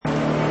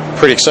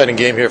Pretty exciting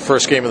game here.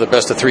 First game of the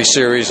best-of-3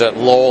 series at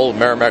Lowell.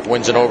 Merrimack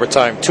wins in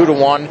overtime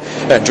 2-1.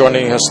 And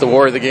joining us, the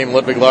warrior of the game,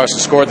 Ludvig Larsson,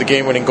 scored the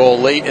game-winning goal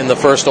late in the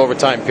first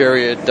overtime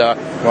period.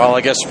 Well, I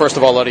guess, first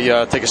of all, Luddy,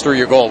 take us through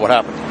your goal. What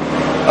happened?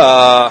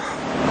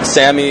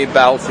 Sammy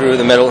battled through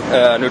the middle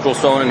neutral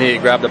zone, and he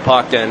grabbed the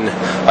puck, and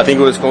I think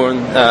it was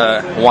going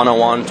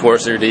one-on-one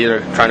towards the D.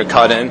 They're trying to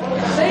cut in.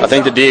 I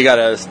think the D got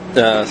a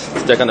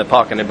stick on the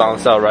puck, and it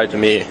bounced out right to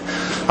me.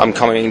 I'm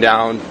coming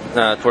down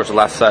towards the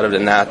left side of the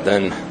net,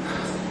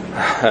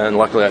 and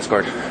luckily I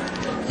scored.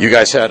 You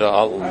guys had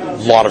a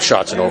lot of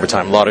shots in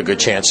overtime, a lot of good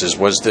chances.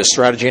 Was the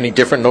strategy any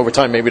different in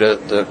overtime, maybe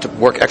to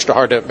work extra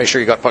hard to make sure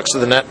you got pucks to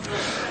the net?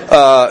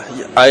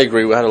 I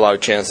agree. We had a lot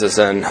of chances,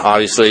 and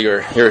obviously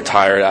you're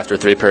tired after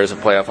 3 periods of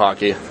playoff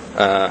hockey.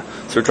 So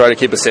we try to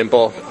keep it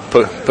simple,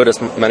 put as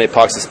many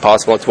pucks as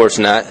possible towards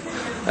the net,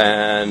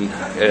 and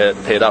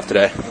it paid off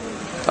today.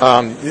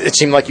 It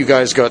seemed like you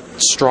guys got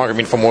stronger. I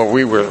mean, from where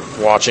we were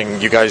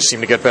watching, you guys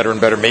seemed to get better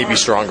and better, maybe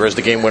stronger as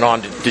the game went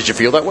on. Did you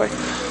feel that way?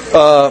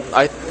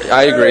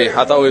 I agree.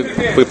 I thought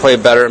we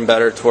played better and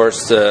better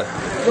towards the.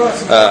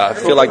 I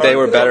feel like they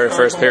were better in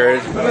first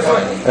period,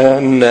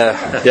 and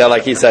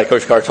like he said,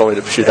 Coach Carr told me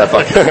to shoot that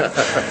puck.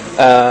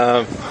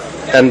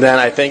 And then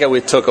I think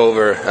we took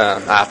over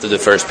after the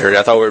first period.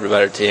 I thought we were a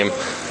better team.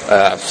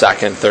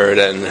 Second, third,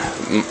 and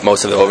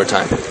most of the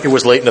overtime. It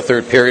was late in the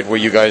third period where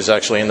you guys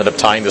actually ended up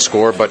tying the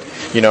score, but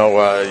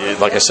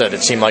like I said,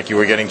 it seemed like you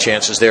were getting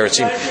chances there. It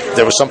seemed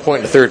there was some point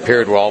in the third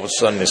period where all of a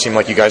sudden it seemed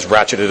like you guys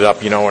ratcheted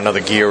up,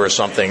 another gear or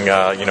something,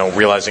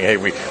 realizing, hey,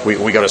 we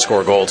got to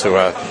score a goal to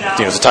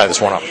tie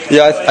this one up.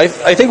 Yeah,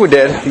 I think we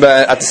did,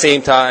 but at the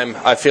same time,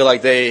 I feel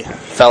like they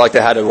felt like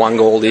they had a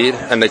 1-goal lead,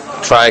 and they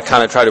tried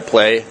to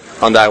play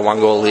on that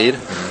 1-goal lead.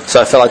 So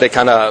I felt like they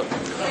kind of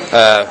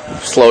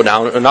slow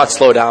down, or not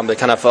slow down, but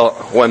kind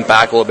of went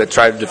back a little bit,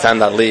 tried to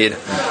defend that lead,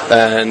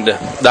 and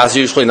that's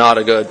usually not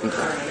a good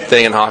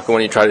thing in hockey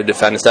when you try to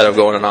defend instead of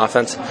going on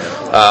offense.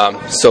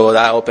 So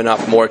that opened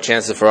up more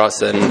chances for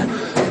us, and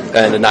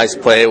a nice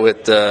play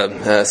with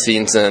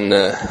Seens and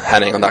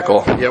Henning on that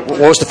goal. Yeah, what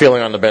was the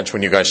feeling on the bench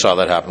when you guys saw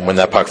that happen, when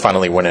that puck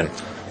finally went in?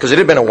 Because it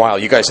had been a while.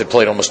 You guys had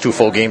played almost 2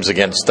 full games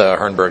against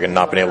Hernberg and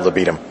not been able to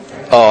beat him.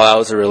 Oh, that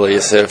was a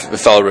release. It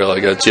felt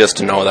really good just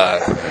to know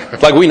that.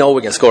 Like, we know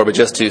we can score, but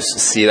just to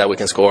see that we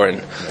can score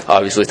and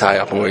obviously tie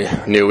up, and we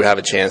knew we have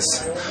a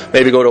chance.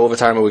 Maybe go to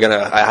overtime, and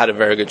I had a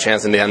very good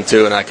chance in the end,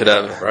 too, and I could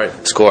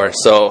have scored.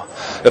 So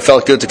it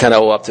felt good to kind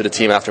of owe up to the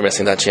team after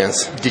missing that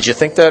chance. Did you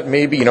think that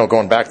maybe,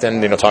 going back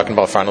then, talking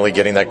about finally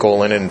getting that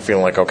goal in and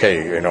feeling like,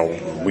 okay,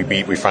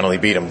 we finally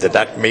beat them, did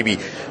that maybe,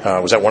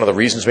 was that one of the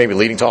reasons maybe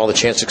leading to all the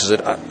chances?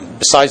 Because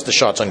besides the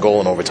shots on goal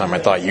in overtime, I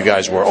thought you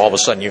guys were, all of a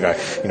sudden, you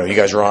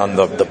guys were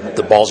on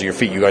the balls of your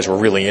feet. You guys were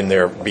really in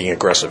there being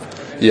aggressive.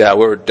 Yeah,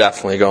 we were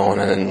definitely going,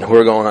 and we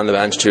were going on the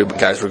bench too. But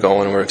guys were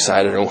going, and we're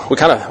excited. And we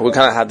kind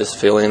of had this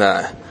feeling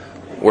that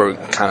we're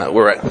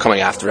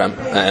coming after them,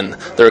 and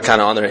they were kind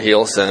of on their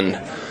heels, and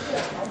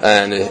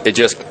it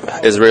just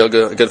is real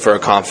good for our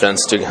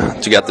confidence to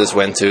get this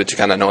win to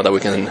kind of know that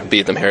we can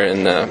beat them here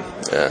in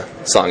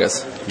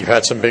Songas. You've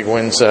had some big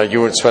wins.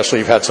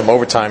 You've had some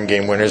overtime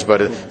game winners, but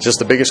is this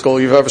the biggest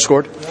goal you've ever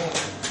scored?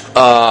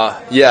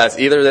 Yeah, it's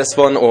either this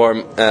one or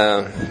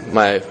in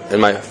my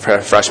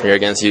freshman year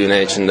against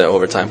UNH in the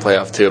overtime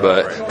playoff too.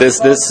 But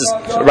this is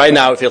right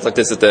now. It feels like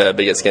this is the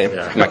biggest game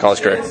in my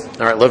college career.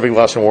 All right, Ludvig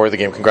Larsson, warrior of the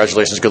game.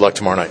 Congratulations. Good luck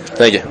tomorrow night.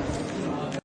 Thank you.